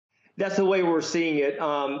That's the way we're seeing it.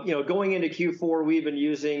 Going into Q4, we've been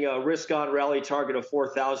using a risk-on rally target of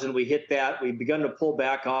 4,000. We hit that. We've begun to pull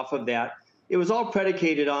back off of that. It was all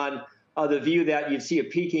predicated on the view that you'd see a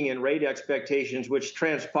peaking in rate expectations, which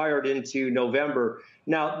transpired into November.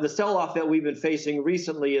 Now, the sell-off that we've been facing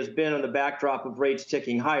recently has been on the backdrop of rates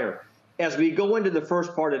ticking higher. As we go into the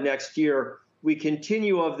first part of next year, we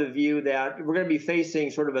continue of the view that we're going to be facing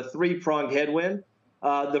sort of a three-pronged headwind.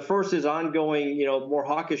 The first is ongoing, more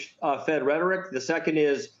hawkish Fed rhetoric. The second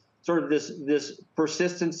is sort of this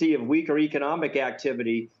persistency of weaker economic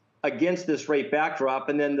activity against this rate backdrop.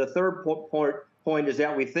 And then the third point is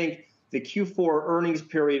that we think the Q4 earnings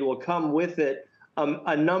period will come with it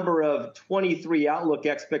a number of 23 outlook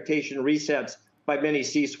expectation resets by many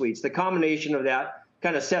C-suites. The combination of that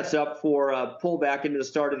kind of sets up for a pullback into the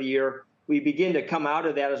start of the year. We begin to come out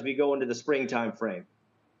of that as we go into the springtime frame.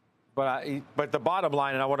 But the bottom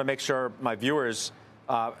line, and I want to make sure my viewers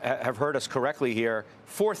have heard us correctly here,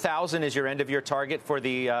 4,000 is your end of year target for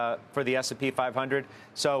the S&P 500.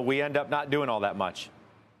 So we end up not doing all that much.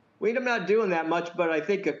 We end up not doing that much, but I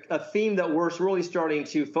think a theme that we're really starting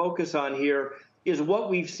to focus on here is what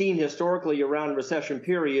we've seen historically around recession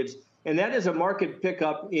periods, and that is a market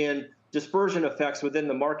pickup in dispersion effects within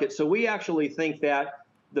the market. So we actually think that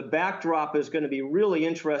the backdrop is going to be really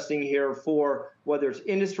interesting here for whether it's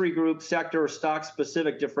industry group, sector, or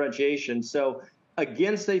stock-specific differentiation. So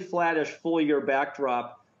against a flattish full-year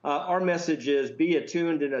backdrop, our message is be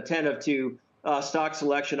attuned and attentive to stock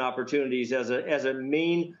selection opportunities as a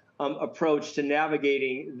main approach to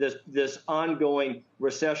navigating this ongoing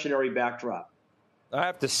recessionary backdrop. I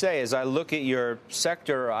have to say, as I look at your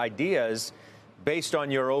sector ideas, based on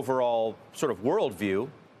your overall sort of worldview,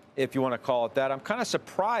 if you want to call it that, I'm kind of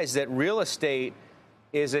surprised that real estate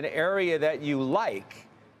is an area that you like.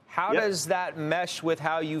 How does that mesh with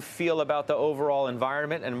how you feel about the overall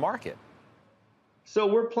environment and market? So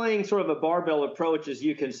we're playing sort of a barbell approach, as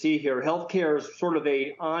you can see here. Healthcare is sort of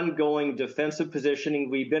a ongoing defensive positioning.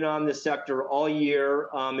 We've been on this sector all year.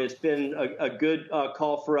 It's been a good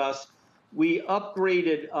call for us. We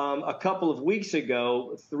upgraded a couple of weeks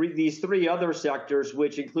ago these three other sectors,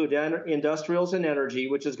 which include industrials and energy,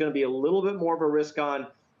 which is going to be a little bit more of a risk on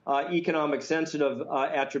economic sensitive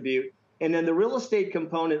attribute. And then the real estate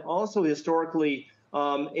component, also historically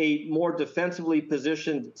a more defensively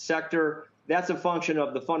positioned sector. That's a function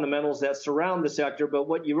of the fundamentals that surround the sector. But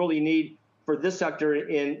what you really need for this sector,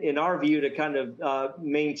 in our view, to kind of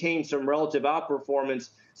maintain some relative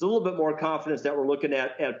outperformance, is a little bit more confidence that we're looking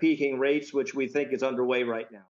at peaking rates, which we think is underway right now.